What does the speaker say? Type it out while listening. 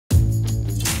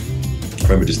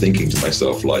remember just thinking to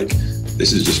myself, like,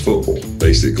 this is just football,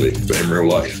 basically, but in real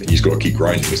life. And you just got to keep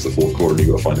grinding. It's the fourth quarter and you've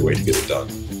got to find a way to get it done.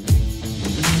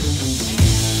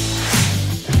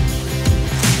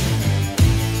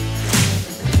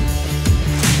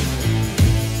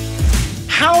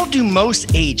 How do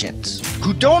most agents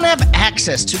who don't have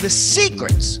access to the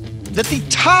secrets that the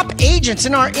top agents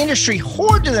in our industry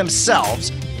hoard to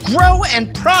themselves grow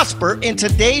and prosper in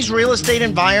today's real estate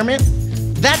environment?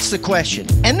 That's the question.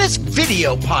 And this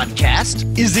video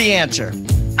podcast is the answer.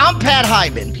 I'm Pat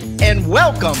Hyman, and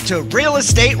welcome to Real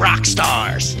Estate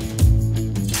Rockstars.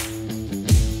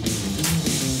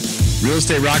 Real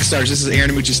Estate Rockstars, this is Aaron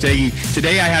Amuchastegui.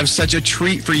 Today I have such a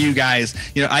treat for you guys.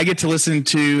 I get to listen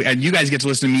to, and you guys get to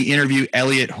listen to me interview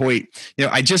Elliot Hoyte.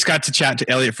 I just got to chat to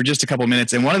Elliot for just a couple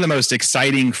minutes, and one of the most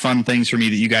exciting, fun things for me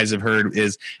that you guys have heard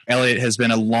is Elliot has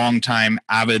been a longtime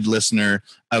avid listener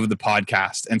of the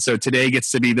podcast. And so today gets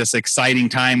to be this exciting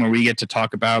time where we get to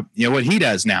talk about, what he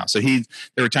does now. So there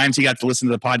were times he got to listen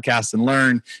to the podcast and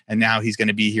learn, and now he's going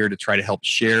to be here to try to help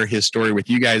share his story with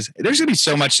you guys. There's going to be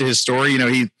so much to his story.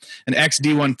 He's an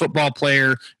ex-D1 football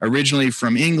player, originally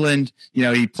from England.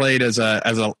 He played as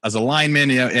a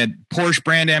lineman, and Porsche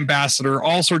brand ambassador,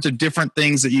 all sorts of different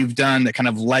things that you've done that kind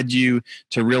of led you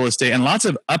to real estate, and lots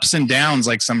of ups and downs,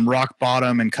 like some rock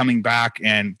bottom and coming back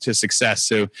and to success.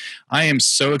 So I am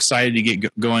so excited to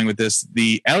get going with this.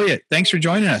 Elliot, thanks for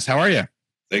joining us. How are you?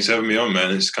 Thanks for having me on, man.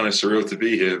 It's kind of surreal to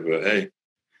be here, but hey.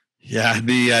 Yeah,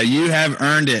 you have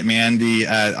earned it, man.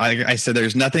 I said,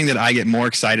 there's nothing that I get more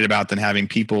excited about than having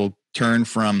people turn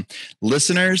from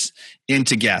listeners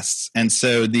into guests. And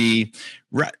so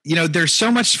there's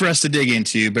so much for us to dig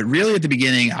into, but really at the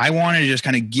beginning, I wanted to just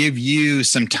kind of give you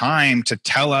some time to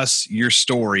tell us your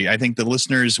story. I think the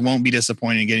listeners won't be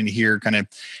disappointed in getting to hear kind of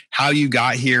how you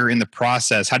got here in the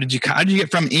process. How did you get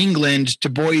from England to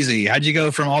Boise? How'd you go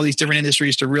from all these different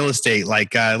industries to real estate?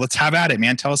 Let's have at it,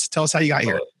 man. Tell us how you got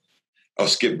here. I'll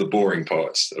skip the boring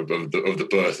parts of the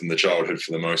birth and the childhood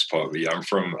for the most part. But yeah, I'm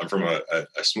from a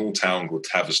small town called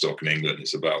Tavistock in England.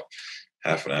 It's about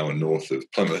half an hour north of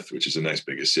Plymouth, which is the next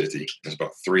biggest city. It's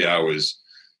about 3 hours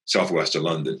southwest of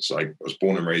London. So I was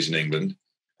born and raised in England.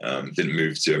 Didn't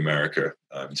move to America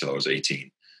until I was 18.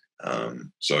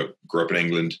 So grew up in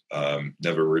England.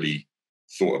 Never really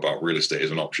thought about real estate as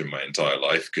an option my entire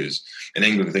life, because in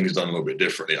England things are done a little bit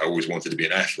differently. I always wanted to be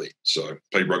an athlete, so I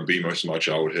played rugby most of my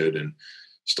childhood and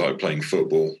started playing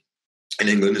football in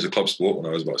England as a club sport when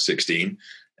I was about 16.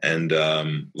 And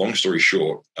long story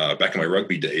short, back in my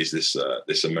rugby days,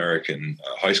 this American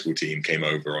high school team came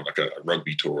over on a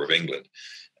rugby tour of England,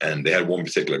 and they had one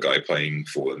particular guy playing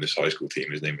for them, this high school team.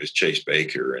 His name was Chase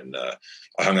Baker, and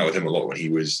I hung out with him a lot when he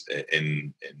was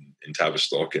in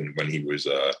Tavistock and when he was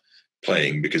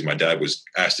playing, because my dad was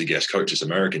asked to guest coach this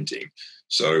American team.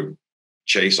 So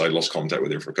Chase, I lost contact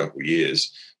with him for a couple of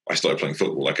years. I started playing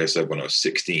football, like I said, when I was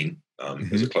 16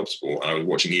 as a club sport. And I was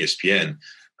watching ESPN.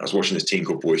 I was watching this team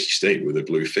called Boise State with a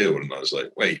blue field. And I was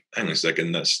like, wait, hang on a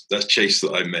second. That's Chase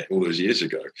that I met all those years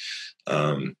ago.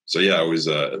 So yeah, I was,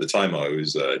 at the time I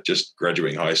was just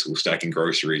graduating high school, stacking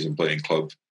groceries and playing club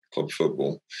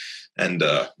football. And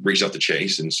reached out to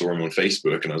Chase and saw him on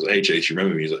Facebook. And I was like, hey, Chase, you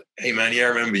remember me? He's like, hey, man, yeah, I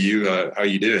remember you. How are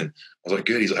you doing? I was like,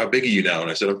 good. He's like, how big are you now? And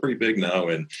I said, I'm pretty big now.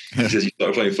 And he says, you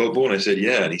started playing football? And I said,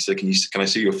 yeah. And he said, can I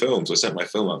see your film? So I sent my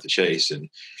film out to Chase, and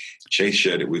Chase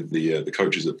shared it with the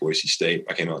coaches at Boise State.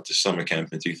 I came out to summer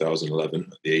camp in 2011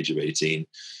 at the age of 18.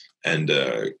 And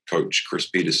Coach Chris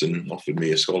Peterson offered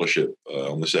me a scholarship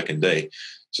on the second day.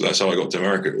 So that's how I got to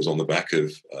America. It was on the back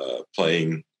of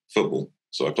playing football.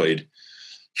 So I played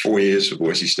 4 years for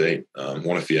Boise State,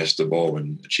 won a Fiesta Bowl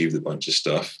and achieved a bunch of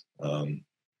stuff. Went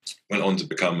on to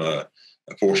become a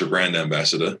Porsche brand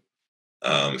ambassador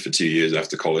for 2 years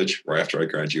after college, right after I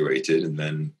graduated, and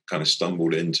then kind of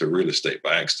stumbled into real estate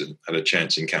by accident. Had a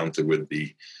chance encounter with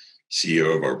the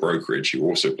CEO of our brokerage, who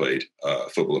also played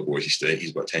football at Boise State.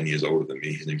 He's about 10 years older than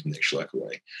me. His name's Nick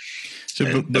Schleckaway.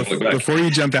 So before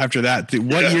you jump after that,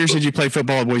 what years did you play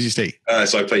football at Boise State?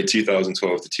 So I played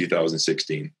 2012 to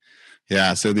 2016.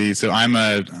 Yeah, so I'm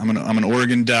an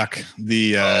Oregon Duck.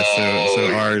 Man,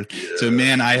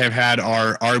 I have had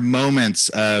our moments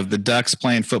of the Ducks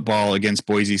playing football against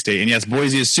Boise State, and yes,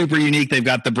 Boise is super unique. They've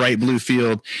got the bright blue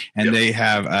field, and they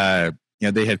have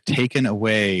they have taken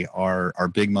away our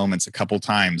big moments a couple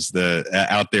times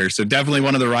out there. So definitely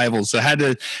one of the rivals. So had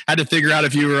to figure out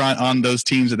if you were on those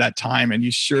teams at that time, and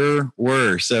you sure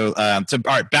were. So all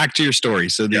right, back to your story.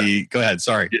 So go ahead.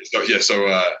 Sorry.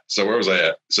 So where was I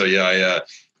at? So I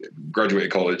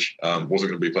graduated college. Wasn't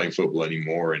going to be playing football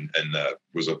anymore, and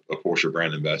was a Porsche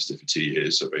brand ambassador for 2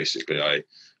 years. So basically, I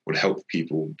would help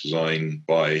people design,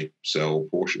 buy, sell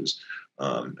Porsches.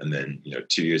 And then,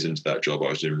 2 years into that job, I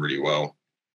was doing really well.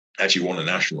 Actually won a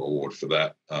national award for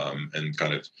that, and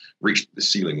kind of reached the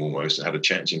ceiling almost. I had a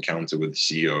chance encounter with the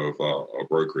CEO of our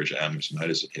brokerage at Amherst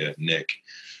Madison here, Nick.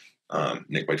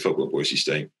 Nick played football at Boise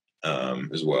State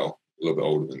as well, a little bit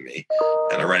older than me.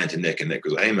 And I ran into Nick, and Nick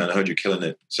was like, "Hey man, I heard you're killing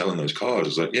it selling those cars." I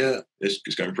was like, "Yeah,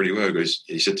 it's going pretty well."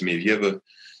 He said to me, "Have you ever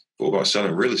thought about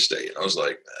selling real estate?" And I was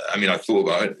like, I thought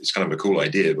about it. It's kind of a cool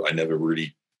idea, but I never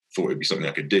really thought it'd be something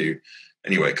I could do.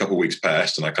 Anyway, a couple of weeks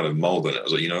passed, and I kind of mulled on it. I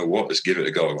was like, you know what? Let's give it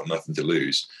a go. I've got nothing to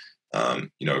lose.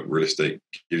 Real estate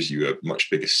gives you a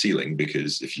much bigger ceiling,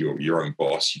 because if you're your own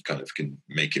boss, you kind of can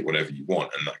make it whatever you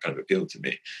want, and that kind of appealed to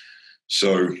me.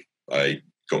 So I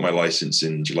got my license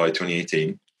in July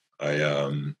 2018.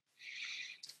 I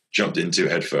jumped into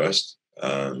it head first,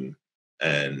 and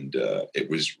it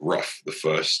was rough. The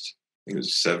first, I think it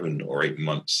was 7 or 8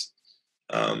 months.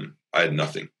 I had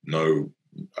nothing.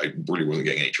 I really wasn't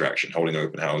getting any traction, holding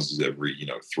open houses every,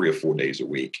 3 or 4 days a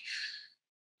week.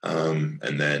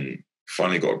 And then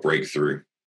finally got a breakthrough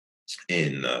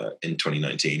in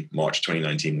 2019. March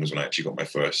 2019 was when I actually got my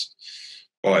first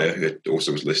buyer, who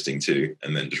also was listing too,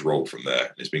 and then just rolled from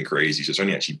there. It's been crazy. So it's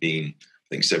only actually been, I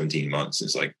think, 17 months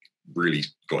since I really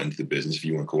got into the business, if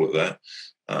you want to call it that.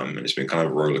 And it's been kind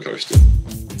of a roller coaster.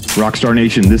 Rockstar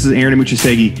Nation, this is Aaron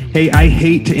Amuchastegui. Hey, I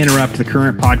hate to interrupt the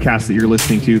current podcast that you're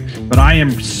listening to, but I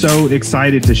am so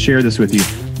excited to share this with you.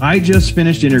 I just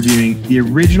finished interviewing the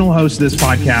original host of this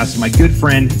podcast, my good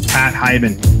friend, Pat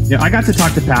Hyben. I got to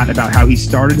talk to Pat about how he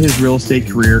started his real estate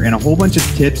career and a whole bunch of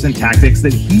tips and tactics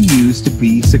that he used to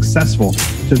be successful.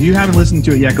 So if you haven't listened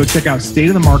to it yet, go check out State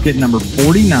of the Market number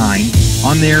 49.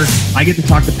 On there, I get to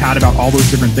talk to Pat about all those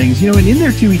different things. And in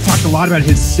there too, he talked a lot about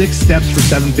his 6 Steps for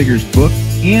 7 Figures book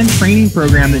and training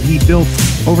program that he built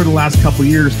over the last couple of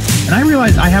years. And I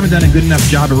realized I haven't done a good enough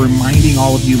job of reminding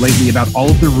all of you lately about all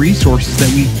of the resources that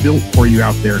we've built for you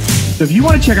out there. So if you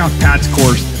want to check out Pat's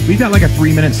course, we've got like a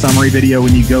 3-minute summary video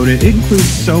when you go to it. It includes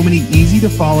so many easy to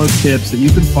follow tips that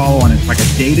you can follow on it like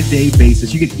a day-to-day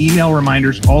basis. You get email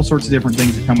reminders, all sorts of different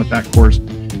things that come with that course.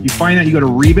 You find that, you go to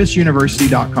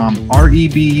rebusuniversity.com,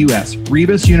 R-E-B-U-S,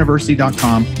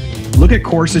 rebusuniversity.com. Look at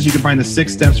courses. You can find the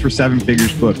 6 Steps for 7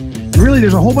 Figures book. And really,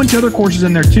 there's a whole bunch of other courses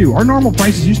in there too. Our normal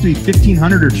prices used to be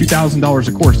 $1,500 or $2,000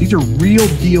 a course. These are real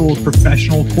deal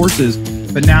professional courses.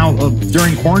 But now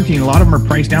during quarantine, a lot of them are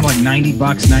priced down to like $90,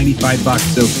 $95.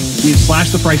 So we've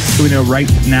slashed the prices, so we know right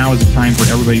now is a time for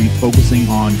everybody to be focusing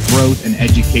on growth and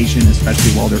education,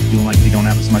 especially while they're feeling like they don't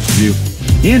have as much to do.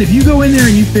 And if you go in there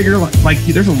and you figure like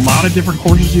there's a lot of different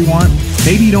courses you want,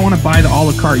 maybe you don't want to buy the a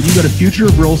la carte. You go to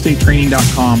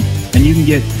futureofrealestatetraining.com and you can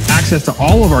get access to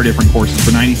all of our different courses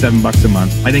for $97 a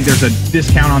month. I think there's a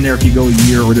discount on there if you go a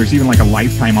year, or there's even like a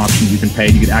lifetime option you can pay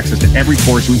to get access to every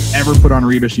course we've ever put on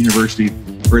Rebus University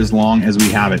for as long as we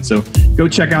have it. So go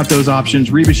check out those options,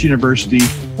 Rebus University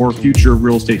or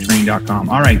futureofrealestatetraining.com.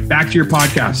 All right, back to your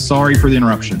podcast. Sorry for the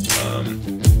interruption.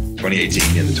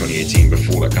 2018 and the 2018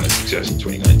 before that kind of success in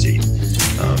 2019.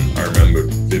 I remember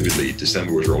vividly,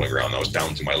 December was rolling around. I was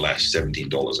down to my last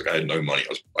 $17. Like I had no money.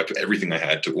 I put everything I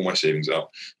had, took all my savings out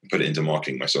and put it into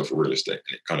marketing myself for real estate.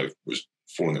 And it kind of was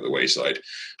falling at the wayside.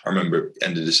 I remember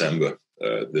end of December,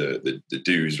 the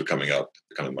dues were coming up,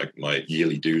 kind of my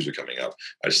yearly dues were coming up.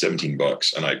 I had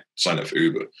 $17 and I signed up for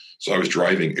Uber. So I was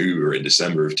driving Uber in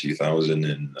December of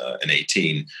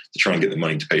 2018 to try and get the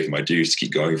money to pay for my dues to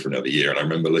keep going for another year. And I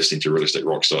remember listening to Real Estate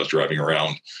Rockstars driving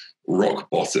around rock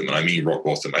bottom. And I mean rock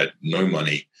bottom. I had no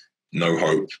money, no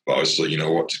hope, but I was like, you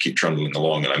know what, just keep trundling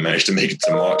along. And I managed to make it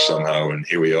to March somehow. And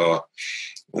here we are,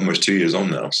 almost 2 years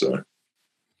on now. So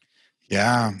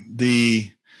yeah,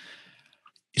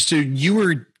 so you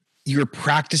were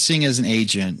practicing as an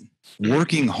agent,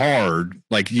 working hard.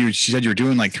 Like you said, you're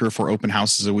doing like 3 or 4 open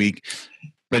houses a week,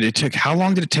 but how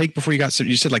long did it take before you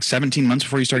said like 17 months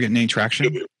before you started getting any traction?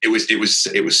 It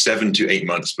was 7 to 8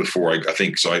 months before I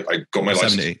think. So I got my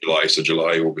license in July. So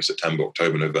July, August, September,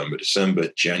 October, November, December,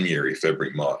 January,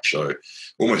 February, March. So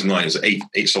almost 9, it was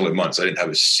 8 solid months. I didn't have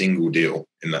a single deal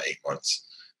in that 8 months.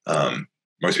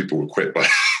 Most people would quit by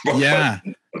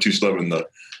I'm too stubborn though.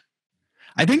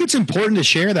 I think it's important to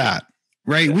share that,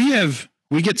 right?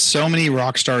 We get so many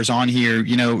rock stars on here.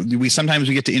 Sometimes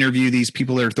we get to interview these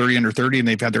people that are 30 under 30 and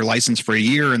they've had their license for a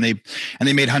year and they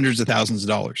made hundreds of thousands of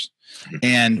dollars,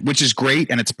 and which is great.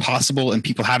 And it's possible. And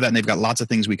people have that and they've got lots of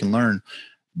things we can learn.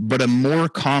 But a more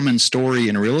common story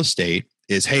in real estate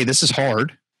is, hey, this is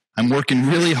hard. I'm working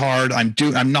really hard. I'm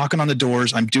knocking on the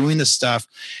doors. I'm doing this stuff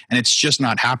and it's just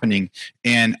not happening.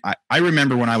 And I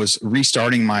remember when I was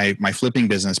restarting my flipping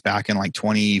business back in like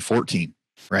 2014,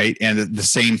 right? And the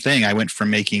same thing, I went from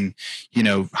making,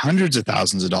 hundreds of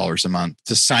thousands of dollars a month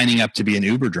to signing up to be an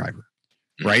Uber driver,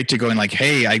 right? To going like,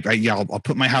 hey, I'll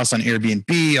put my house on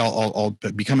Airbnb. I'll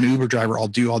become an Uber driver. I'll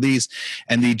do all these,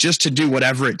 and just to do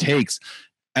whatever it takes.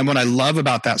 And what I love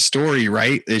about that story,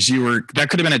 right, is that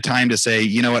could have been a time to say,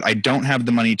 you know what, I don't have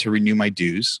the money to renew my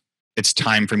dues. It's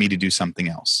time for me to do something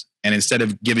else. And instead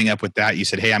of giving up with that, you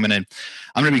said, hey, I'm going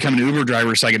to become an Uber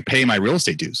driver so I can pay my real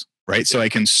estate dues, right? So I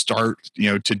can start,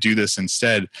 to do this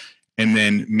instead and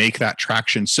then make that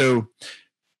traction. So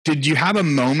did you have a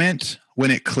moment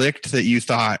when it clicked that you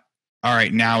thought, all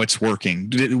right, now it's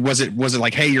working? Was it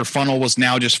like, hey, your funnel was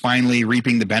now just finally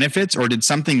reaping the benefits, or did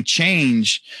something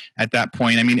change at that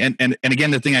point? I mean, and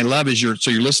again, the thing I love is you're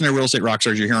listening to Real Estate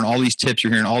Rockstars, you're hearing all these tips,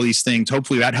 you're hearing all these things.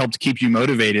 Hopefully that helped keep you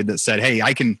motivated, that said, hey,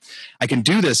 I can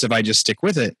do this if I just stick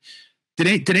with it. Did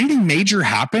anything major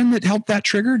happen that helped that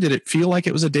trigger? Did it feel like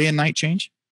it was a day and night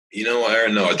change?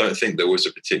 Aaron, no, I don't think there was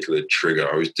a particular trigger.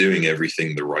 I was doing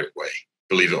everything the right way.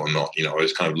 Believe it or not, I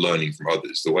was kind of learning from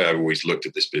others. The way I've always looked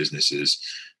at this business is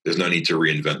there's no need to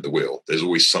reinvent the wheel. There's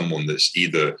always someone that's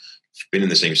either been in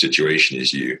the same situation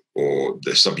as you, or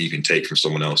there's something you can take from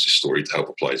someone else's story to help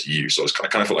apply to you. So I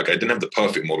kind of felt like I didn't have the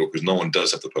perfect model, because no one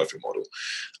does have the perfect model.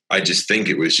 I just think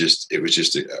it was just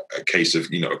a case of,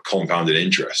 compounded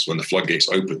interest. When the floodgates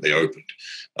opened, they opened.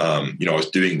 I was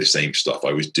doing the same stuff.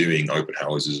 I was doing open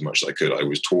houses as much as I could. I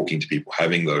was talking to people,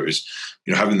 having those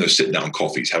sit down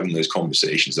coffees, having those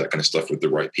conversations, that kind of stuff with the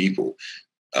right people.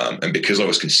 And because I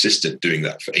was consistent doing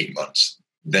that for 8 months,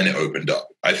 then it opened up.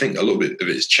 I think a little bit of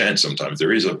it is chance. Sometimes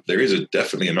there is a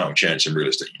definitely amount of chance in real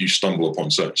estate. You stumble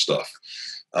upon certain stuff,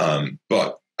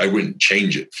 but I wouldn't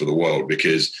change it for the world,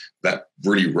 because that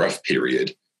really rough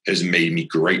period has made me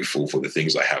grateful for the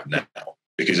things I have now.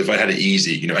 Because if I had it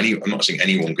easy, I'm not saying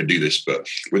anyone could do this, but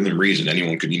within reason,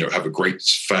 anyone could, have a great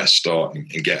fast start and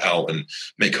get out and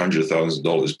make hundreds of thousands of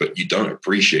dollars. But you don't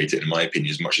appreciate it, in my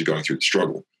opinion, as much as going through the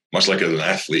struggle. Much like as an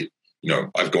athlete,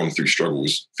 I've gone through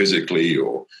struggles physically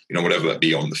or, whatever that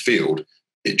be on the field.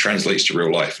 It translates to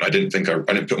real life. And I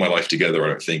didn't put my life together, I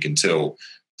don't think, until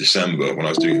December when I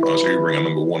was Ubering. I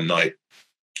remember one night,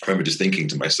 I remember just thinking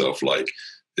to myself, like,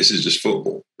 this is just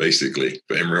football, basically,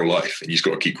 but in real life. And you just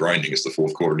got to keep grinding. It's the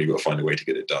fourth quarter, and you've got to find a way to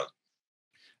get it done.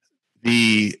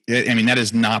 That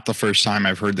is not the first time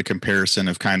I've heard the comparison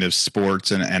of kind of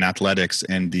sports and athletics.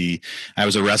 And I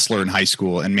was a wrestler in high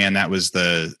school, and man, that was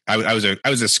I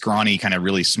was a scrawny kind of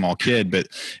really small kid, but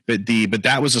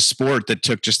that was a sport that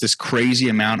took just this crazy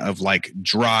amount of like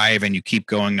drive, and you keep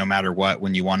going no matter what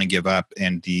when you want to give up.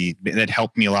 And that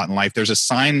helped me a lot in life. There's a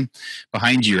sign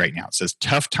behind you right now. It says,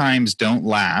 "Tough times don't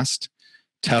last,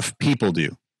 tough people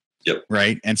do." Yep.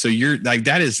 Right. And so you're like,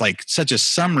 that is like such a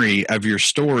summary of your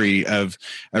story of,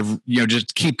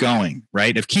 just keep going,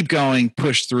 right? Of keep going,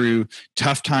 push through.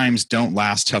 Tough times don't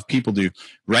last, tough people do.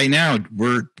 Right now,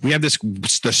 we have this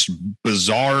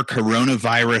bizarre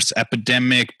coronavirus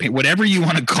epidemic, whatever you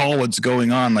want to call what's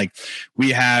going on. Like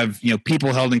we have,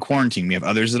 people held in quarantine. We have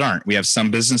others that aren't. We have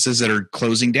some businesses that are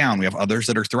closing down. We have others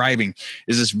that are thriving.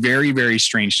 It's this very, very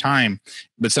strange time,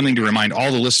 but something to remind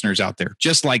all the listeners out there.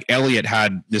 Just like Elliot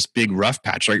had this big rough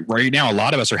patch, right now, a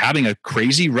lot of us are having a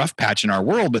crazy rough patch in our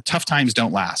world, but tough times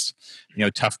don't last.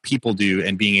 Tough people do,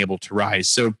 and being able to rise.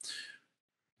 So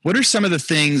what are some of the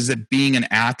things that being an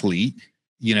athlete,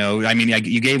 we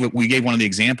gave one of the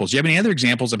examples. Do you have any other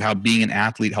examples of how being an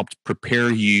athlete helped prepare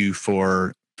you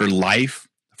for life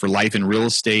in real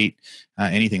estate,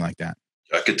 anything like that?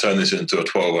 I could turn this into a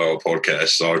 12-hour podcast,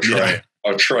 so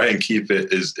I'll try and keep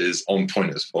it as on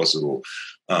point as possible.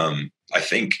 I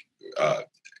think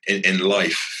in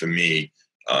life, for me,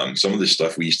 some of the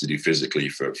stuff we used to do physically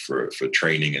for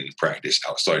training and practice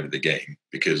outside of the game,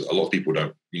 because a lot of people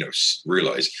don't,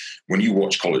 realize when you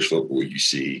watch college football, you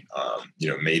see,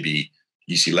 maybe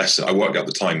you see less. I worked out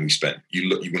the time we spent.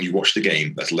 When you watch the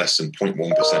game, that's less than 0.1%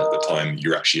 of the time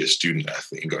you're actually a student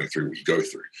athlete and going through what you go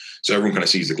through. So everyone kind of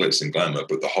sees the glitz and glamour,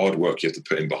 but the hard work you have to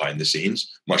put in behind the scenes,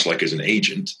 much like as an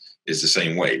agent, is the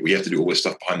same way. We have to do all this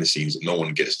stuff behind the scenes that no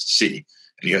one gets to see.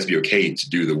 And you have to be okay to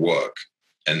do the work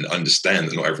and understand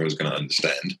that not everyone's going to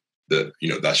understand that,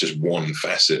 that's just one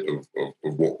facet of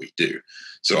what we do.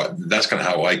 So that's kind of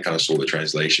how I kind of saw the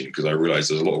translation, because I realized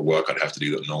there's a lot of work I'd have to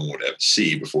do that no one would ever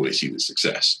see before they see the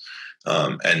success.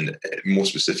 And more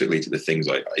specifically to the things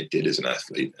I did as an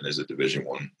athlete and as a Division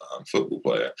I football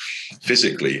player,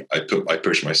 physically, I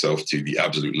pushed myself to the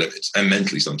absolute limits, and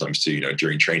mentally sometimes too.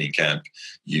 During training camp,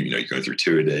 you're going through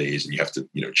tour days, and you have to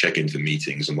check in for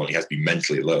meetings, and you have to be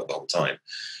mentally alert the whole time.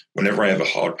 Whenever I have a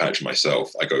hard patch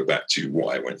myself, I go back to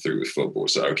what I went through with football.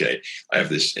 So, okay, I have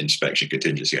this inspection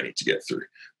contingency I need to get through.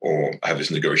 or I have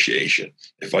this negotiation.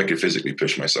 If I could physically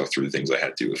push myself through the things I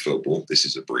had to with football, this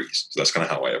is a breeze. So that's kind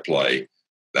of how I apply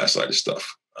that side of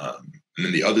stuff. And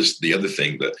then the other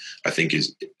thing that I think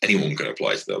is anyone can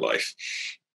apply to their life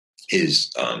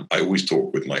is I always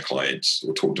talk to my clients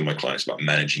about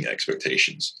managing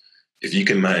expectations. If you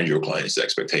can manage your clients'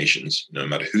 expectations, no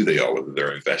matter who they are, whether they're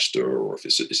an investor or if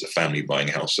it's a family buying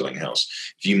a house, selling a house,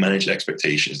 if you manage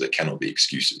expectations, there cannot be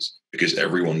excuses because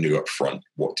everyone knew up front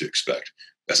what to expect.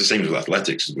 That's the same with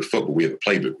athletics. With football, we have a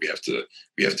playbook we have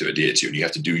to adhere to, and you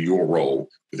have to do your role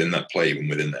within that play and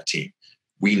within that team.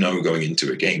 We know going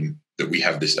into a game that we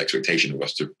have this expectation of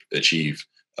us to achieve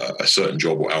a certain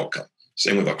job or outcome.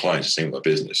 Same with our clients, same with our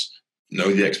business.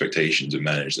 Know the expectations and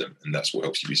manage them, and that's what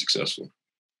helps you be successful.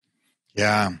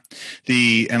 Yeah.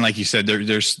 And like you said,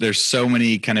 there's so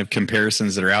many kind of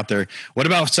comparisons that are out there. What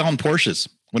about selling Porsches?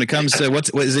 When it comes to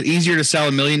is it easier to sell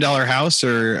 $1 million house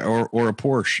or a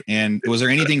Porsche? And was there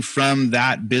anything from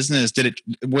that business?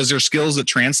 Was there skills that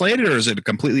translated, or is it a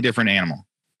completely different animal?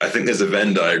 I think there's a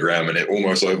Venn diagram, and it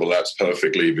almost overlaps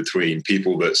perfectly between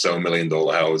people that sell $1 million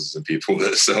houses and people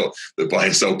that buy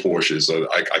and sell Porsches. So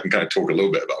I can kind of talk a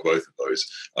little bit about both of those.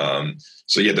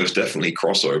 So yeah, there's definitely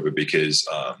crossover because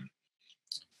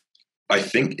I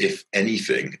think if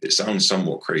anything, it sounds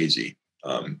somewhat crazy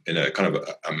in a kind of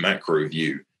a macro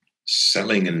view.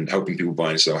 Selling and helping people buy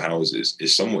and sell houses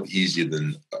is somewhat easier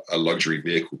than a luxury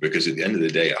vehicle because at the end of the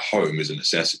day, a home is a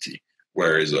necessity.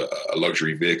 Whereas a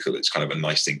luxury vehicle, it's kind of a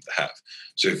nice thing to have.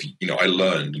 So if, I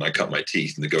learned and I cut my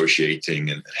teeth negotiating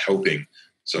and helping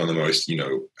some of the most,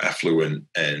 affluent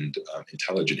and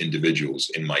intelligent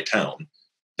individuals in my town,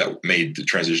 that made the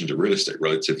transition to real estate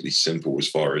relatively simple as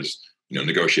far as,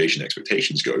 negotiation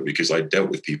expectations go, because I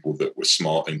dealt with people that were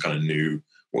smart and kind of knew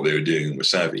what they were doing and were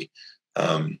savvy.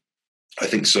 I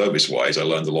think service-wise, I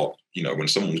learned a lot. When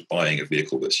someone's buying a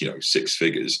vehicle that's, 6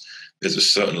 figures, there's a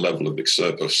certain level of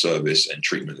service and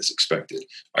treatment that's expected.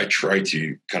 I try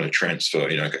to kind of transfer,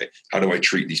 okay, how do I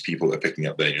treat these people that are picking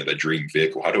up their dream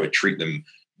vehicle? How do I treat them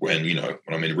when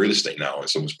I'm in real estate now and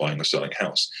someone's buying or selling a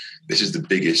house? This is the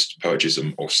biggest purchase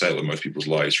or sale of most people's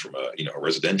lives from a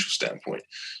residential standpoint.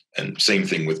 And same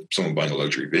thing with someone buying a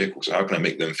luxury vehicle. So how can I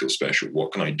make them feel special?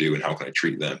 What can I do and how can I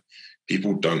treat them?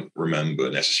 People don't remember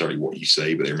necessarily what you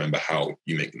say, but they remember how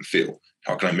you make them feel.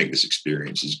 How can I make this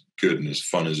experience as good and as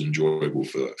fun, as enjoyable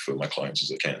for my clients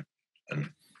as I can? And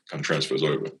kind of transfers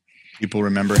over. People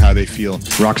remember how they feel.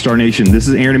 Rockstar Nation, this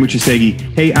is Aaron Amuchastegui.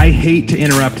 Hey, I hate to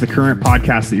interrupt the current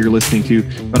podcast that you're listening to,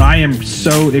 but I am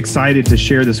so excited to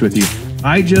share this with you.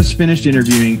 I just finished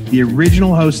interviewing the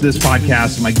original host of this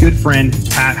podcast, my good friend,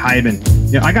 Pat Hyben.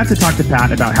 I got to talk to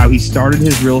Pat about how he started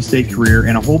his real estate career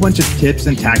and a whole bunch of tips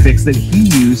and tactics that he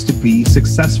used to be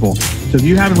successful. So if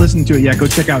you haven't listened to it yet, go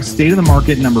check out State of the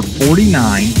Market number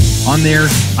 49. On there,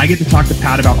 I get to talk to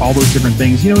Pat about all those different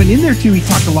things. And in there too, he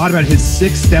talked a lot about his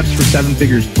 6 Steps for 7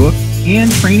 Figures book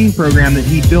and training program that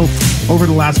he built over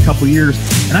the last couple of years.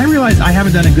 And I realized I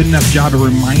haven't done a good enough job of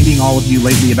reminding all of you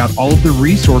lately about all of the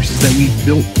resources that we've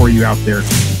built for you out there.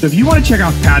 So if you want to check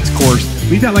out Pat's course,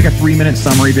 we've got like a 3-minute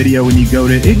summary video when you go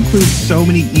to it. It includes so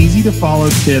many easy to follow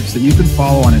tips that you can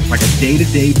follow on it like a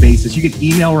day-to-day basis. You get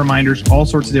email reminders, all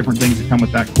sorts of different things that come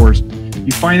with that course.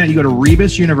 You find that you go to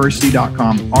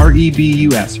rebusuniversity.com,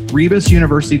 R-E-B-U-S,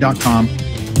 rebusuniversity.com.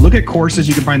 Look at courses.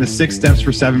 You can find the 6 Steps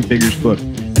for 7 Figures book.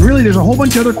 And really, there's a whole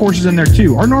bunch of other courses in there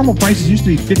too. Our normal prices used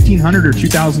to be $1,500 or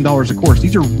 $2,000 a course.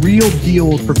 These are real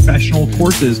deal professional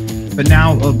courses. But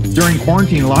now during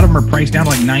quarantine, a lot of them are priced down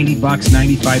to like $90,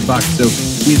 $95. So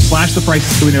we've slashed the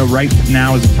prices so we know right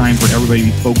now is the time for everybody to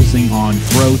be focusing on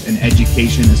growth and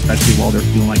education, especially while they're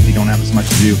feeling like they don't have as much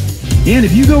to do. And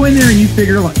if you go in there and you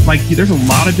figure like there's a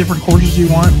lot of different courses you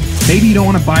want, maybe you don't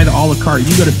want to buy the a la carte.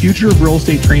 You go to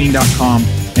futureofrealestatetraining.com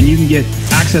and you can get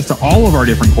access to all of our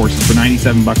different courses for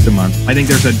 $97 a month. I think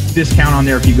there's a discount on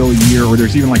there if you go a year, or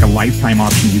there's even like a lifetime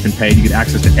option you can pay to get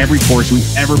access to every course we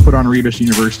ever put on Rebus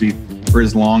University for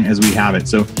as long as we have it.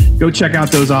 So go check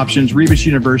out those options, Rebus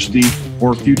University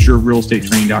or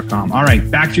futureofrealestatetraining.com. All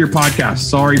right, back to your podcast.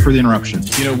 Sorry for the interruption.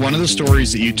 One of the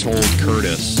stories that you told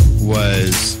Curtis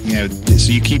was,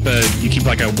 so you keep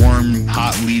like a warm,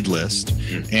 hot lead list.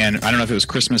 And I don't know if it was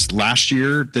Christmas last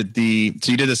year so you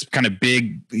did this kind of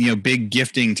big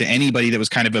gifting to anybody that was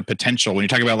kind of a potential. When you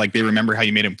talk about like they remember how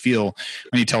you made them feel, why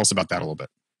don't you tell us about that a little bit?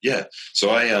 Yeah.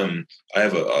 So I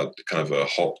have a kind of a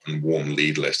hot and warm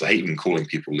lead list. I hate even calling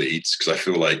people leads because I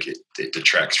feel like it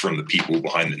detracts from the people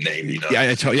behind the name. Yeah,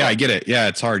 I get it. Yeah,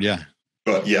 it's hard. Yeah.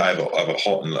 But yeah, I have a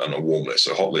hot and a warm list.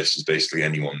 So a hot list is basically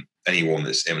anyone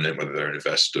that's imminent, whether they're an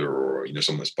investor or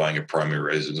someone that's buying a primary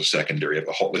residence or secondary. I have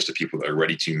a hot list of people that are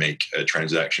ready to make a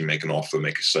transaction, make an offer,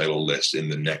 make a sale or list in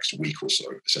the next week or so,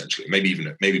 essentially, maybe even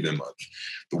a month.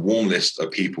 The warm list are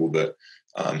people that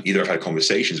either I've had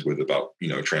conversations with about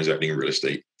transacting in real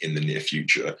estate in the near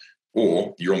future,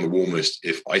 or you're on the warm list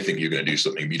if I think you're going to do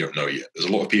something you don't know yet. There's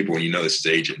a lot of people, when this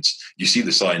as agents, you see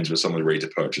the signs when someone's ready to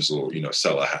purchase or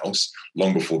sell a house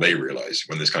long before they realize,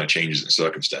 when there's kind of changes in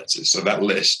circumstances. So that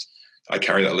list, I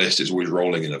carry that list, is always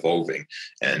rolling and evolving.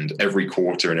 And every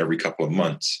quarter and every couple of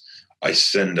months, I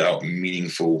send out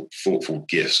meaningful, thoughtful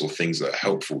gifts or things that are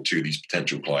helpful to these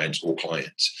potential clients or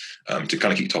clients to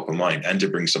kind of keep top of mind and to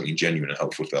bring something genuine and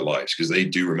helpful to their lives, because they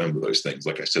do remember those things.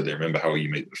 Like I said, they remember how you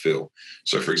made them feel.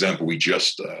 So, for example, we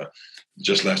just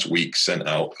last week sent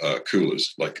out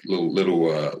coolers, like little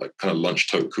like kind of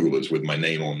lunch tote coolers with my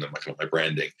name on them, like my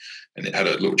branding, and it had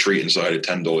a little treat inside, a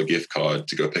 $10 gift card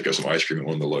to go pick up some ice cream at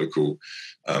one of the local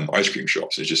ice cream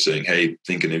shops. It's just saying, hey,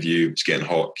 thinking of you, it's getting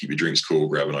hot, keep your drinks cool,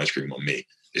 grab an ice cream on me.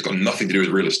 It's got nothing to do with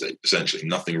real estate, essentially,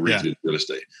 nothing really to do with real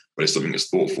estate, but it's something that's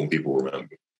thoughtful and people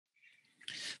remember.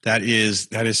 That is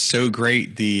so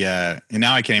great. And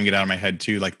now I can't even get out of my head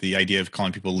too, like the idea of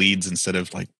calling people leads instead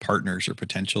of like partners or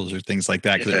potentials or things like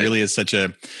that. Cause it really is such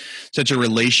a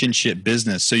relationship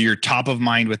business. So you're top of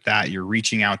mind with that. You're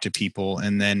reaching out to people,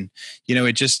 and then,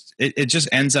 it just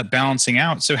ends up balancing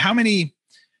out. So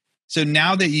so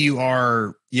now that you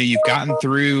are, you've gotten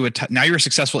through now you're a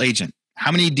successful agent.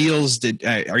 How many deals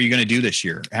are you going to do this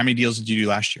year? How many deals did you do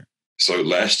last year? So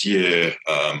last year,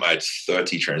 I had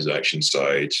 30 transaction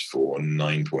sides for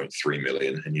 $9.3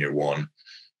 million in year one.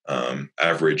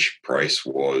 Average price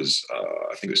was,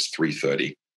 I think it was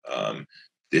 $330.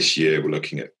 This year, we're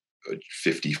looking at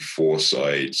 54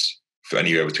 sides for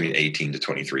anywhere between 18 to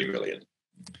 23 million.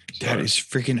 So, that is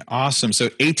freaking awesome. So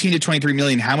 18 to 23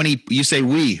 million. How many, you say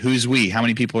we, who's we? How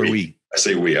many people are we? I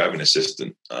say we. I have an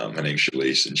assistant. Her name's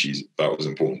Shalise, and she's about as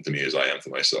important to me as I am to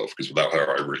myself, because without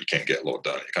her, I really can't get a lot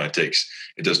done.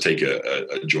 It does take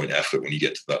a joint effort when you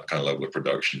get to that kind of level of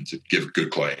production to give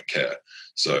good client care.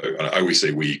 So I always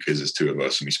say we, because there's two of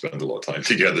us and we spend a lot of time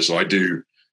together. So I do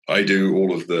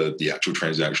all of the actual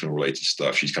transactional related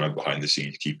stuff. She's kind of behind the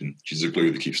scenes, she's the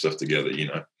glue that keeps stuff together,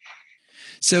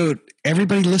 So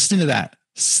everybody listening to that,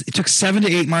 it took 7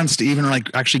 to 8 months to even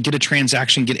like actually get a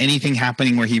transaction, get anything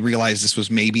happening where he realized this was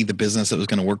maybe the business that was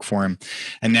going to work for him.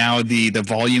 And now the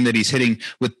volume that he's hitting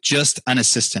with just an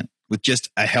assistant, with just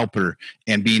a helper,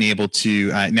 and being able to,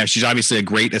 now she's obviously a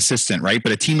great assistant, right?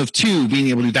 But a team of two being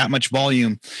able to do that much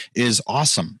volume is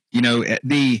awesome.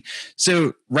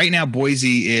 So right now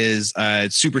Boise is a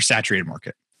super saturated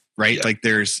market. Right. Yeah. Like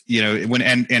there's,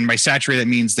 and by saturated, that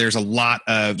means there's a lot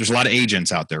of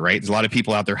agents out there, right? There's a lot of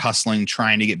people out there hustling,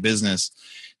 trying to get business.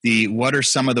 What are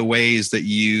some of the ways that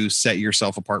you set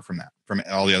yourself apart from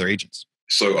all the other agents?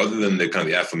 So other than the kind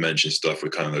of the aforementioned stuff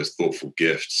with kind of those thoughtful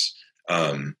gifts,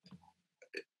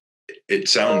 it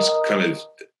sounds kind of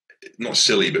not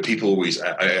silly, but people always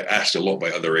asked a lot by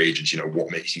other agents,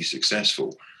 what makes you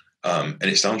successful? And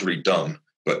it sounds really dumb,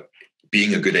 but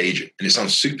being a good agent, and it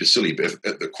sounds super silly, but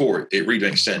at the core, it really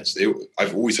makes sense.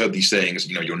 I've always heard these sayings,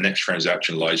 your next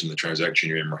transaction lies in the transaction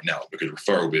you're in right now, because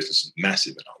referral business is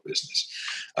massive in our business.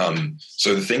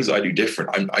 So the things that I do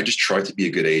different, I just try to be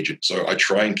a good agent. So I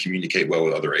try and communicate well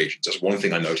with other agents. That's one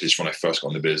thing I noticed when I first got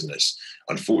in the business.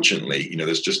 Unfortunately,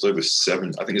 there's just over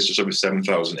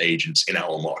 7,000 agents in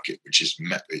our market, which is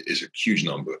a huge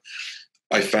number.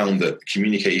 I found that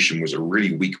communication was a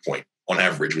really weak point on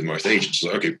average with most agents.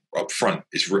 So, okay, up front,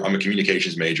 I'm a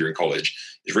communications major in college.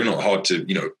 It's really not hard to,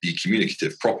 be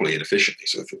communicative properly and efficiently.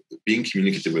 So being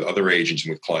communicative with other agents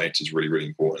and with clients is really, really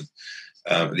important.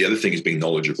 The other thing is being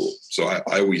knowledgeable. So I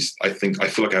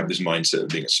feel like I have this mindset of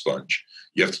being a sponge.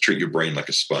 You have to treat your brain like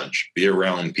a sponge. Be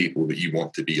around people that you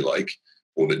want to be like,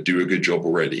 or that do a good job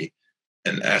already,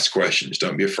 and ask questions.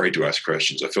 Don't be afraid to ask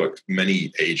questions. I feel like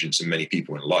many agents and many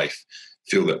people in life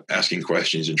feel that asking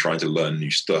questions and trying to learn new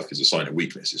stuff is a sign of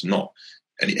weakness. It's not.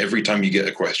 And every time you get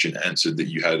a question answered that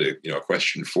you had a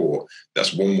question for,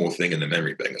 that's one more thing in the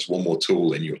memory bank. That's one more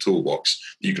tool in your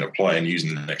toolbox that you can apply and use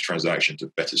in the next transaction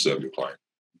to better serve your client.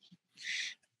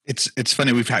 It's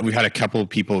funny. We've had a couple of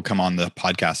people come on the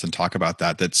podcast and talk about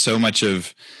that. That so much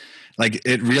of, like,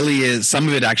 it really is. Some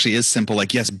of it actually is simple.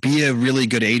 Like, yes, be a really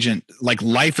good agent. Like,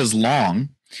 life is long.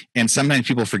 And sometimes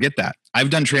people forget that. I've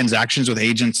done transactions with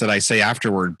agents that I say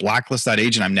afterward, blacklist that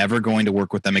agent. I'm never going to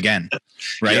work with them again.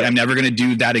 Right. Yeah. I'm never going to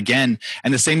do that again.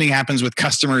 And the same thing happens with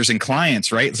customers and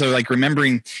clients. Right. So like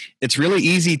remembering, it's really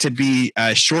easy to be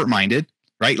short-minded.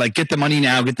 right? Like get the money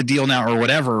now, get the deal now or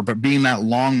whatever, but being that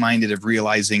long-minded of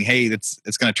realizing, hey,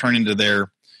 it's going to turn into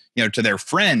their, to their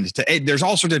friend, there's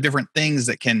all sorts of different things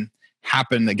that can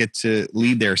happen that get to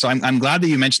lead there. So I'm glad that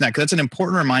you mentioned that, because that's an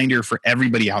important reminder for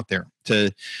everybody out there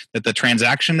that the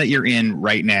transaction that you're in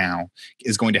right now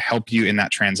is going to help you in that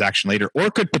transaction later,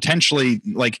 or could potentially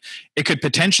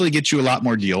get you a lot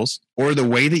more deals, or the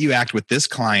way that you act with this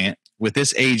client, with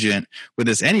this agent, with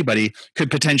this anybody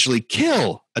could potentially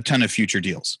kill a ton of future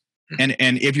deals. And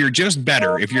if you're just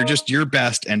better, if you're just your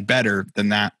best and better, then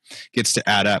that gets to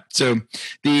add up. So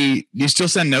you still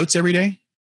send notes every day?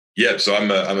 Yeah, so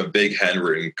I'm a big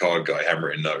handwritten card guy,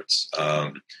 handwritten notes.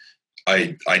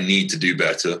 I need to do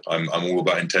better. I'm all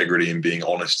about integrity and being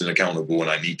honest and accountable, and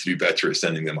I need to do better at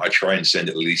sending them. I try and send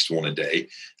at least one a day.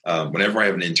 Whenever I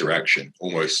have an interaction,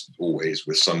 almost always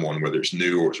with someone, whether it's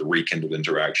new or it's a rekindled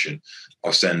interaction,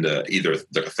 I'll send either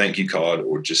a thank you card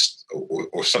or just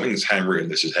or something that's handwritten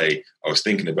that says, "Hey, I was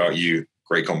thinking about you.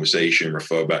 Great conversation.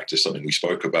 Refer back to something we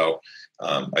spoke about."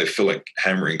 I feel like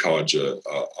handwritten cards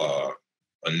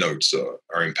notes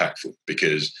are impactful,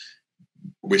 because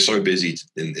we're so busy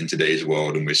in today's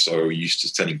world, and we're so used to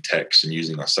sending texts and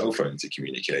using our cell phone to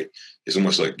communicate. It's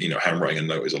almost like, handwriting a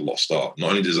note is a lost art. Not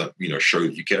only does that, show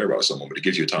that you care about someone, but it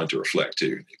gives you time to reflect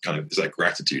too. It kind of is that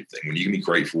gratitude thing. When you can be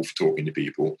grateful for talking to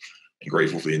people and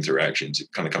grateful for the interactions,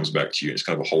 it kind of comes back to you, and it's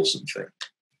kind of a wholesome thing.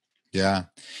 Yeah.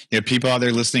 People out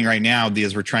there listening right now,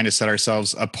 as we're trying to set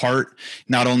ourselves apart,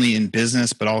 not only in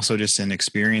business, but also just in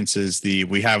experiences,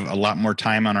 we have a lot more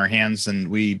time on our hands than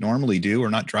we normally do. We're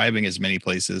not driving as many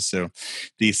places. So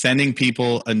the sending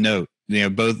people a note,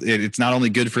 it's not only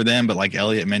good for them, but like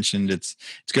Elliot mentioned, it's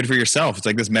good for yourself. It's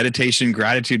like this meditation,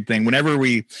 gratitude thing. Whenever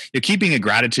keeping a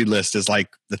gratitude list is like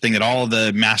the thing that all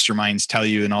the masterminds tell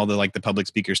you, and all the public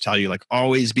speakers tell you, like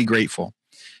always be grateful.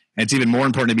 And it's even more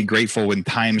important to be grateful when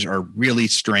times are really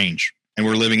strange, and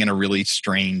we're living in a really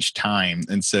strange time.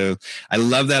 And so I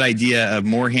love that idea of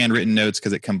more handwritten notes,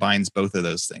 because it combines both of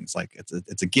those things. Like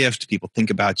it's a gift. People think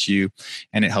about you,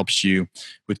 and it helps you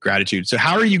with gratitude. So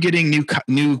how are you getting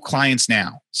new clients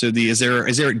now? So do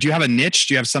you have a niche?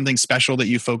 Do you have something special that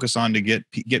you focus on to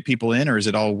get people in, or is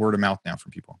it all word of mouth now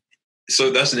from people? So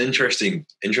that's an interesting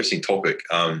topic.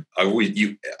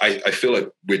 I feel like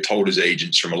we're told as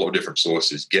agents from a lot of different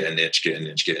sources, get a niche, and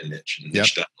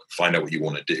niche down, find out what you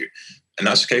want to do. And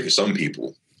that's okay for some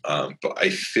people. But I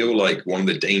feel like one of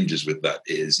the dangers with that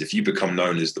is if you become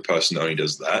known as the person that only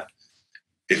does that,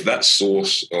 if that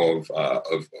source of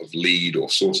lead or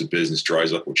source of business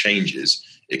dries up or changes,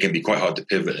 it can be quite hard to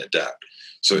pivot and adapt.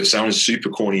 So it sounds super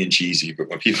corny and cheesy, but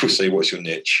when people say, "What's your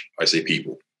niche?" I say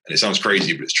people. And it sounds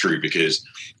crazy, but it's true, because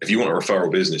if you want a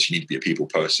referral business, you need to be a people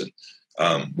person.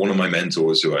 One of my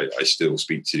mentors, who I still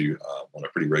speak to on a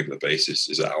pretty regular basis,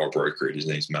 is at our brokerage. His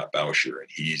name's Matt Bauscher, and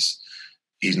he's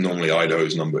normally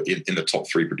Idaho's number in the top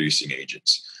 3 producing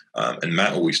agents. And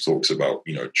Matt always talks about,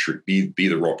 be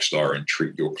the rock star and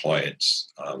treat your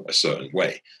clients a certain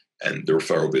way, and the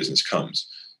referral business comes.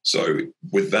 So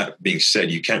with that being said,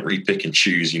 you can't really pick and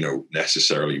choose,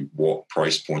 necessarily what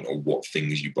price point or what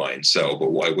things you buy and sell.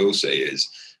 But what I will say is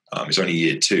it's only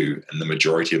year 2, and the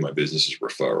majority of my business is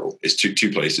referral. It's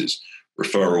two places,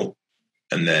 referral,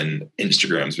 and then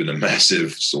Instagram's been a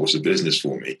massive source of business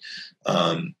for me.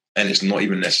 And it's not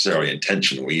even necessarily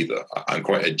intentional either. I'm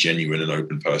quite a genuine and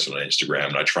open person on Instagram,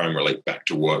 and I try and relate back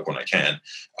to work when I can.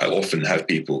 I'll often have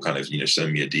people kind of,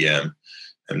 send me a DM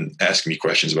and ask me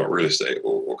questions about real estate,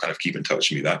 or kind of keep in touch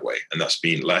with me that way. And that's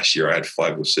been, last year I had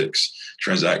 5 or 6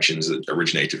 transactions that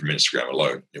originated from Instagram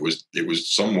alone. It was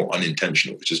somewhat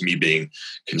unintentional. It's just me being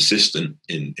consistent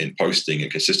in posting,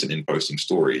 and consistent in posting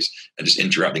stories, and just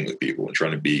interacting with people, and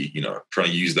trying to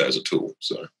use that as a tool.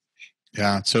 So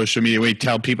yeah, social media, we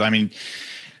tell people,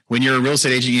 when you're a real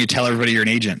estate agent, you tell everybody you're an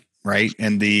agent. Right.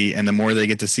 And the more they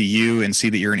get to see you and see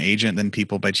that you're an agent, then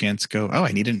people by chance go, "Oh,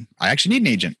 I actually need an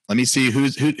agent. Let me see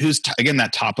who's again,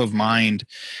 that top of mind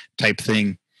type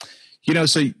thing."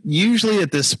 So usually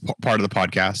at this part of the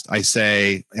podcast, I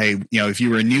say, "Hey, if you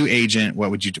were a new agent,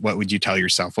 what would you tell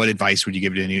yourself? What advice would you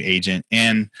give to a new agent?"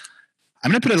 And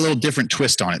I'm going to put a little different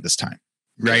twist on it this time.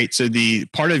 Right. So the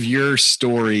part of your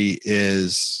story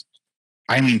is,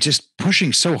 just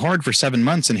pushing so hard for 7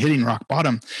 months and hitting rock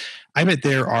bottom. I bet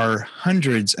there are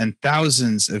hundreds and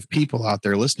thousands of people out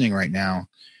there listening right now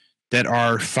that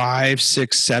are 5,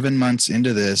 6, 7 months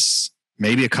into this,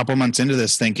 maybe a couple months into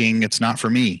this, thinking it's not for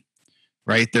me,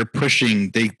 right? They're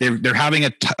pushing, they're having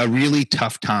a really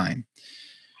tough time.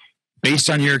 Based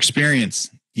on your experience,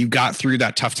 you got through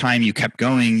that tough time, you kept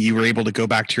going, you were able to go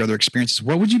back to your other experiences.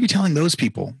 What would you be telling those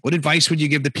people? What advice would you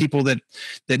give the people that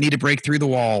need to break through the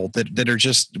wall, that are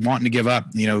just wanting to give up?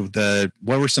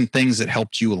 What were some things that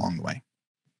helped you along the way?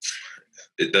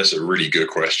 That's a really good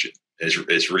question.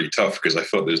 It's really tough because I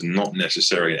thought there's not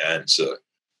necessarily an answer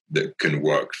that can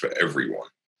work for everyone.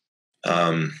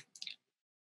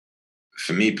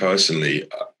 For me personally,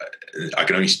 I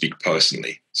can only speak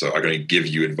personally. So I can only give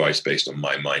you advice based on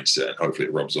my mindset, and hopefully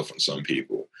it rubs off on some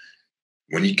people.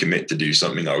 When you commit to do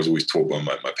something, I was always taught by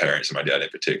my parents and my dad in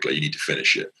particular, you need to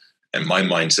finish it. And my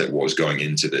mindset was going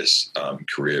into this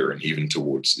career, and even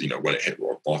towards, when it hit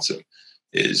rock bottom,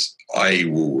 is I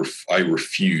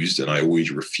refused, and I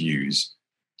always refuse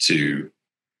to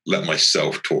let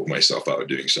myself talk myself out of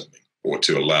doing something, or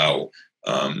to allow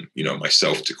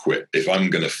myself to quit. If I'm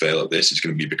going to fail at this, it's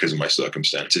going to be because of my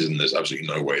circumstances, and there's absolutely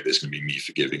no way there's going to be me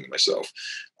forgiving myself.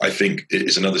 I think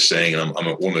it's another saying, and I'm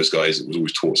one of those guys that was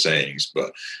always taught sayings,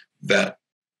 but that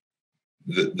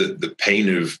the pain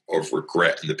of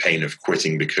regret and the pain of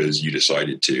quitting because you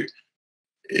decided to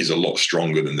is a lot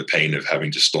stronger than the pain of having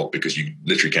to stop because you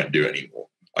literally can't do it anymore.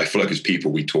 I feel like as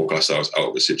people, we talk ourselves out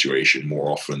of the situation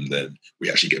more often than we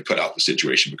actually get put out of the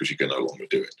situation because you can no longer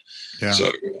do it. Yeah.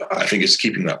 So I think it's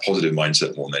keeping that positive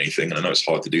mindset more than anything. And I know it's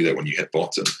hard to do that when you hit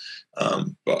bottom.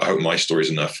 But I hope my story is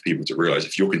enough for people to realize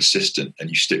if you're consistent and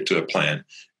you stick to a plan,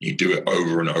 you do it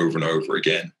over and over and over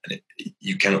again, and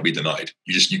you cannot be denied.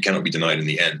 You cannot be denied in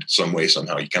the end. Some way,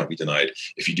 somehow, you cannot be denied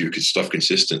if you do stuff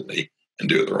consistently and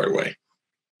do it the right way.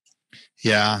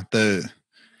 Yeah.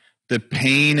 The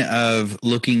pain of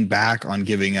looking back on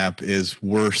giving up is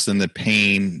worse than the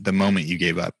pain the moment you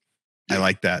gave up. I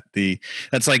like that.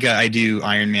 That's like I do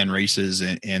Ironman races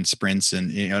and sprints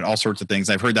and all sorts of things.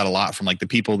 I've heard that a lot from like the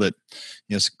people that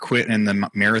quit in the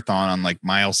marathon on like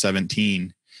mile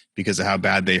 17 because of how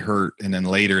bad they hurt, and then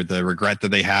later the regret that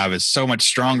they have is so much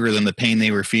stronger than the pain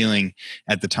they were feeling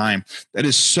at the time. That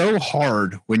is so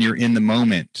hard when you're in the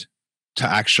moment to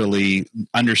actually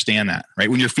understand that, right?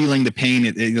 When you're feeling the pain,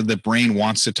 the brain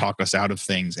wants to talk us out of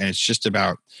things. And it's just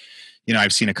about,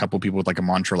 I've seen a couple people with like a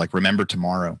mantra, like remember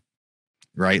tomorrow,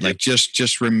 right? Yep. Like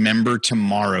just remember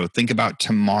tomorrow. Think about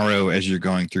tomorrow as you're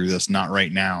going through this, not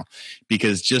right now,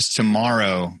 because just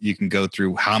tomorrow you can go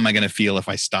through, how am I going to feel if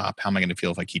I stop? How am I going to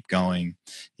feel if I keep going,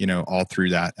 all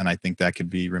through that. And I think that could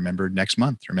be remembered next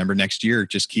month, remember next year,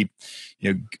 just keep,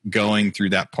 going through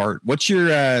that part. What's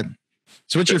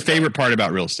your favorite part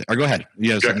about real estate? Or go ahead.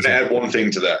 Can I add one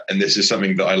thing to that? And this is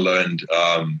something that I learned.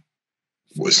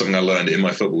 Was something I learned in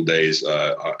my football days.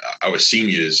 Our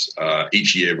seniors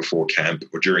each year before camp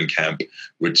or during camp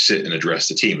would sit and address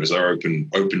the team as our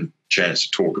open chance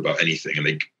to talk about anything, and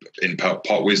they impart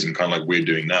wisdom, kind of like we're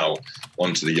doing now,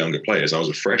 onto the younger players. I was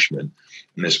a freshman,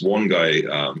 and this one guy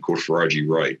called Faraji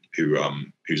Wright,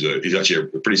 who's actually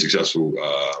a pretty successful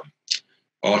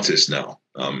artist now.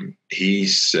 He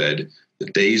said, the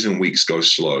days and weeks go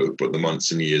slow, but the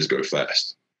months and years go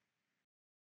fast.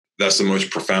 That's the most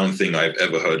profound thing I've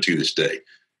ever heard to this day.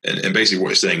 And basically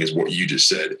what it's saying is what you just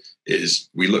said, is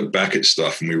we look back at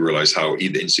stuff and we realize how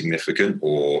either insignificant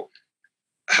or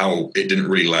how it didn't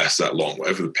really last that long.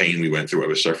 Whatever the pain we went through,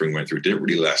 whatever suffering we went through, it didn't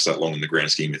really last that long in the grand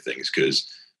scheme of things, because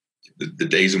the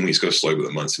days and weeks go slow, but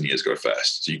the months and years go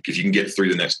fast. So if you can get through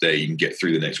the next day, you can get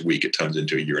through the next week, it turns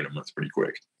into a year and a month pretty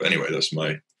quick. But anyway, that's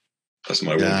my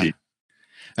one piece.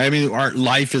 I mean, our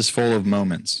life is full of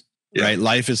moments, right?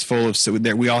 Life is full of,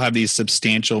 we all have these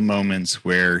substantial moments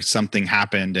where something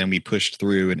happened and we pushed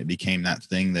through and it became that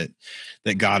thing that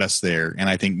got us there. And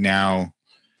I think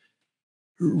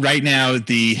right now,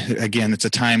 again, it's a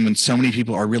time when so many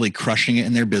people are really crushing it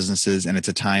in their businesses. And it's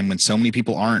a time when so many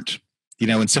people aren't,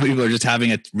 when some people are just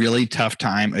having a really tough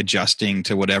time adjusting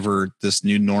to whatever this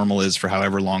new normal is for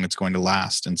however long it's going to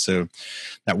last. And so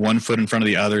that one foot in front of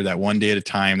the other, that one day at a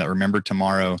time, that remember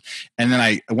tomorrow. And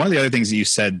then one of the other things that you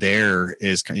said there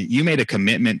is you made a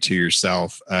commitment to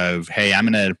yourself of, hey,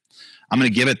 I'm going to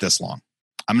give it this long.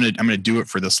 I'm going to do it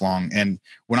for this long. And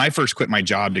when I first quit my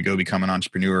job to go become an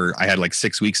entrepreneur, I had like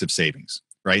 6 weeks of savings,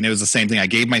 right? And it was the same thing. I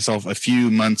gave myself a few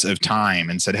months of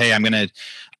time and said, hey, I'm going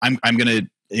to,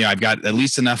 I've got at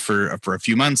least enough for a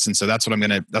few months. And so that's what I'm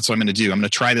going to do. I'm going to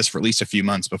try this for at least a few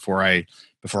months before I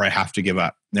have to give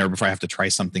up, or before I have to try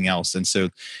something else. And so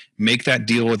make that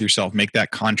deal with yourself, make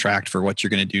that contract for what you're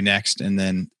going to do next. And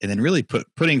then really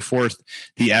putting forth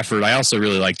the effort. I also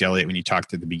really liked, Elliot, when you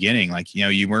talked at the beginning, like,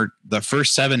 you were the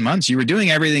first 7 months, you were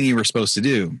doing everything you were supposed to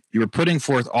do. You were putting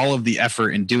forth all of the effort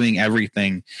and doing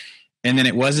everything. And then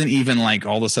it wasn't even like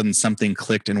all of a sudden something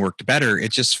clicked and worked better. You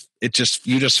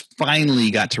just finally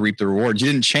got to reap the rewards.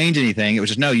 You didn't change anything. It was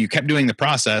just, no, you kept doing the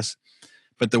process,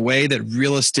 But the way that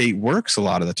real estate works a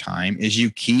lot of the time is you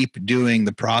keep doing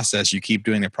the process,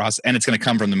 and it's going to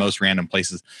come from the most random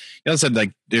places. You also said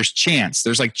like there's chance.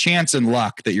 There's like chance and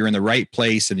luck that you're in the right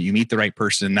place and that you meet the right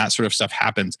person and that sort of stuff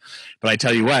happens. But I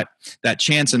tell you what, that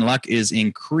chance and luck is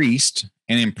increased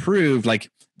and improved.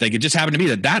 Like it just happened to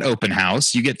be that open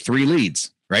house, you get 3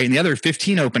 leads. Right. And the other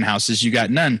 15 open houses, you got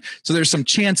none. So there's some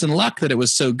chance and luck that it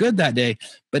was so good that day.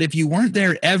 But if you weren't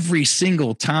there every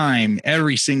single time,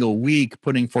 every single week,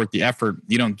 putting forth the effort,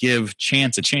 you don't give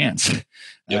chance a chance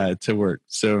to work.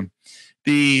 So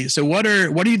what are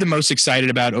you the most excited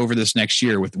about over this next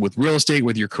year with real estate,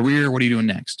 with your career? What are you doing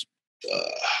next?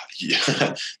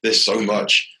 There's so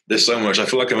much. I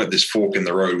feel like I'm at this fork in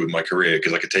the road with my career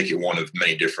because I could take it one of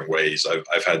many different ways.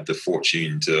 I've had the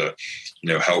fortune to,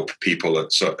 help people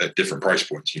at different price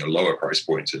points, lower price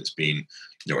points. And it's been,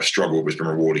 a struggle, but it's been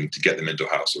rewarding to get them into a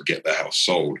house or get their house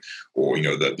sold, or,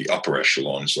 the upper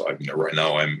echelon. So, right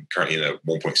now I'm currently in a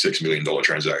 $1.6 million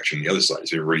transaction. The other side,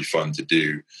 it's been really fun to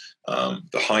do the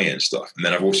high end stuff. And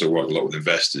then I've also worked a lot with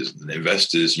investors, whether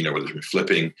it's been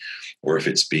flipping or if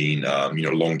it's been,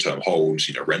 long-term holds,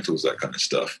 rentals, that kind of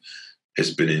stuff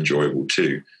has been enjoyable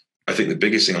too. I think the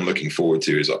biggest thing I'm looking forward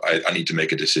to is I need to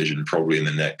make a decision probably in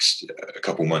the next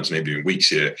couple months, maybe in weeks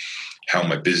here, how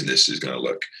my business is going to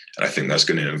look. And I think that's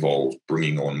going to involve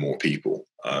bringing on more people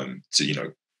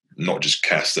to, not just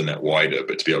cast the net wider,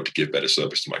 but to be able to give better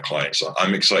service to my clients. So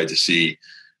I'm excited to see,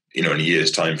 in a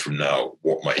year's time from now,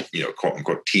 what my, quote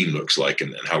unquote team looks like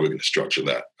and how we're going to structure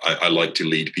that. I like to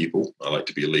lead people. I like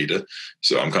to be a leader.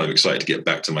 So I'm kind of excited to get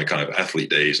back to my kind of athlete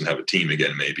days and have a team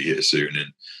again, maybe here soon, and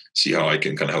see how I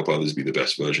can kind of help others be the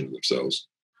best version of themselves.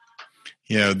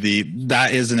 That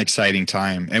is an exciting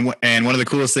time. And one of the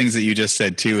coolest things that you just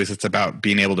said too, is it's about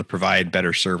being able to provide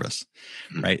better service,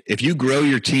 right? If you grow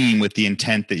your team with the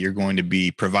intent that you're going to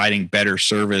be providing better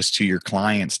service to your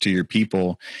clients, to your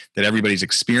people, that everybody's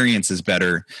experience is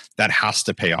better, that has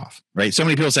to pay off, right? So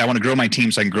many people say, I want to grow my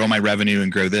team so I can grow my revenue and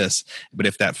grow this. But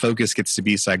if that focus gets to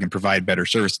be so I can provide better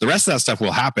service, the rest of that stuff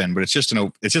will happen, but it's just a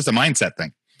mindset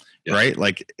thing. Yeah. Right.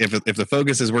 Like if the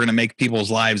focus is we're going to make people's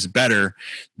lives better,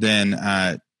 then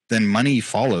money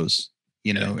follows,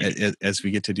 as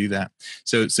we get to do that.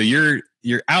 So you're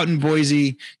out in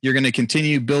Boise, you're going to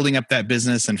continue building up that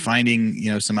business and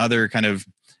finding, some other kind of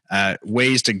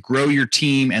ways to grow your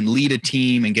team and lead a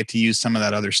team and get to use some of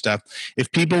that other stuff.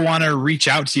 If people want to reach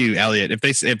out to you, Elliot, if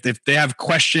they have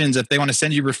questions, if they want to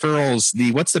send you referrals,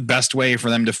 what's the best way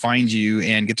for them to find you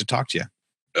and get to talk to you?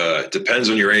 It depends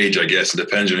on your age, I guess. It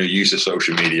depends on your use of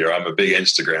social media. I'm a big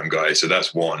Instagram guy, so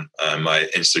that's one. My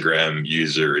Instagram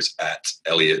user is at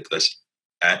Elliot. That's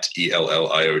at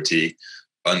ELLIOT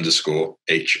 _HOYTE.com.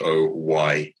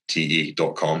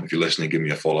 If you're listening, give me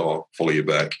a follow. I'll follow you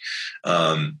back.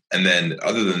 And then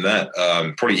other than that,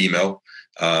 probably email.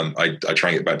 I try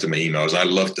and get back to my emails. I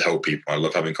love to help people. I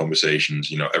love having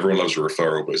conversations. Everyone loves a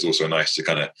referral, but it's also nice to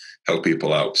kind of help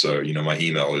people out. So, my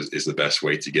email is the best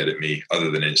way to get at me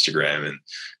other than Instagram. And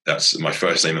that's my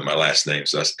first name and my last name.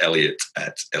 So that's Elliot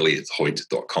at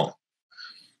ElliotHoyte.com.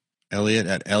 Elliot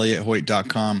at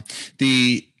ElliotHoyte.com.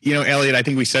 Elliot, I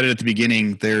think we said it at the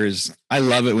beginning. I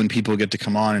love it when people get to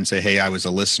come on and say, hey, I was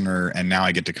a listener and now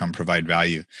I get to come provide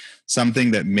value.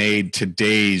 Something that made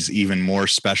today's even more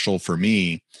special for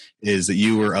me is that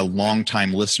you were a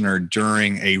longtime listener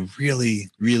during a really,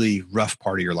 really rough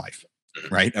part of your life,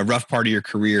 right? A rough part of your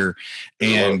career.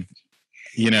 And,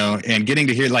 and getting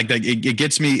to hear like that, it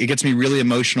gets me really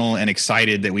emotional and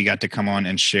excited that we got to come on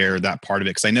and share that part of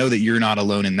it. Cause I know that you're not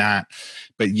alone in that,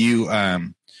 but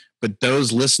but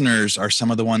those listeners are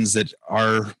some of the ones that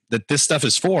this stuff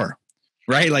is for,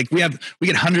 right? Like we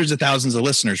get hundreds of thousands of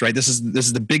listeners, right? This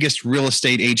is the biggest real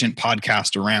estate agent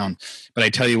podcast around. But I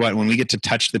tell you what, when we get to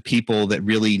touch the people that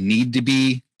really need to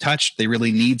be touched, they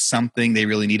really need something, they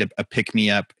really need a pick me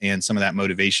up and some of that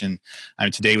motivation.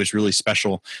 Today was really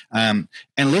special. And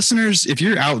listeners, if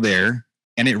you're out there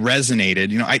and it resonated,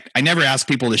 I never ask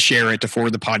people to share it, to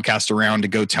forward the podcast around, to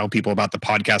go tell people about the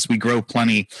podcast. We grow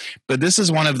plenty, but this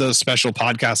is one of those special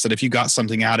podcasts that if you got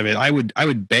something out of it, I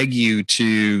would beg you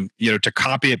to, to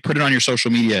copy it, put it on your social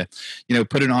media,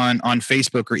 put it on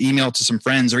Facebook or email it to some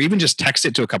friends, or even just text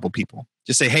it to a couple people.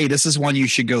 Just say, hey, this is one you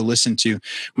should go listen to.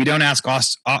 We don't ask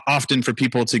often for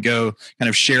people to go kind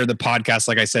of share the podcast,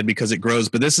 like I said, because it grows.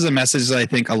 But this is a message that I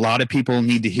think a lot of people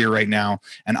need to hear right now.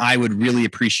 And I would really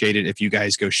appreciate it if you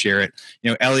guys go share it.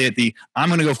 Elliot, I'm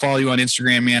going to go follow you on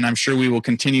Instagram, man. I'm sure we will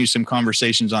continue some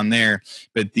conversations on there.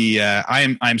 But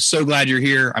I'm so glad you're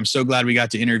here. I'm so glad we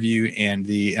got to interview, and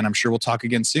I'm sure we'll talk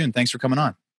again soon. Thanks for coming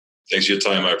on. Thanks for your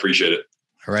time. I appreciate it.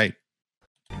 All right.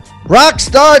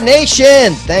 Rockstar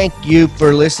Nation, thank you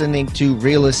for listening to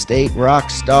Real Estate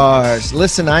Rockstars.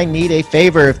 Listen, I need a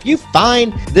favor. If you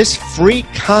find this free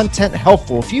content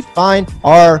helpful, if you find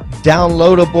our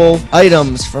downloadable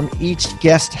items from each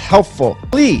guest helpful,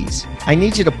 please, I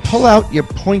need you to pull out your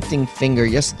pointing finger.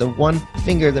 Yes, the one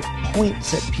finger that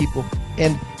points at people,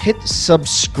 and hit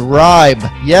subscribe.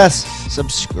 Yes,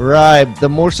 subscribe. The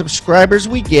more subscribers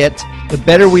we get, the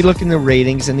better we look in the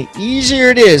ratings, and the easier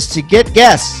it is to get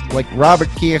guests like Robert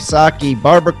Kiyosaki,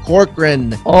 Barbara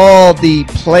Corcoran, all the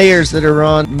players that are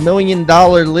on $1 million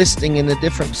listing in the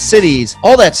different cities.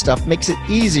 All that stuff makes it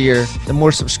easier the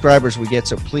more subscribers we get,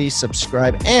 so please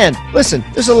subscribe. And listen,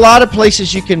 there's a lot of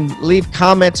places you can leave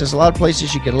comments. There's a lot of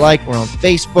places you can like. We're on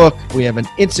Facebook. We have an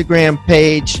Instagram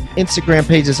page. Instagram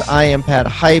page is I am Pat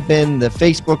Hyben. The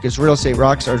Facebook is Real Estate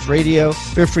Rockstars Radio.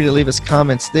 Feel free to leave us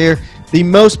comments there. The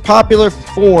most popular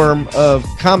form of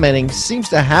commenting seems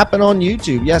to happen on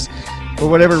YouTube. Yes, for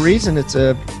whatever reason, it's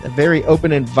a very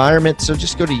open environment. So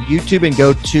just go to YouTube and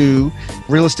go to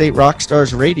Real Estate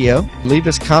Rockstars Radio. Leave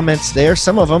us comments there.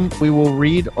 Some of them we will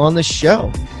read on the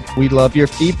show. We love your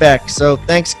feedback. So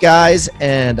thanks, guys,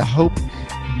 and I hope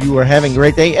you are having a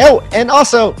great day. Oh, and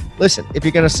also, listen, if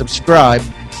you're going to subscribe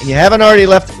and you haven't already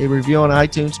left a review on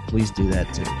iTunes, please do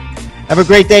that too. Have a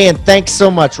great day, and thanks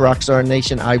so much, Rockstar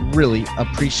Nation. I really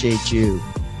appreciate you.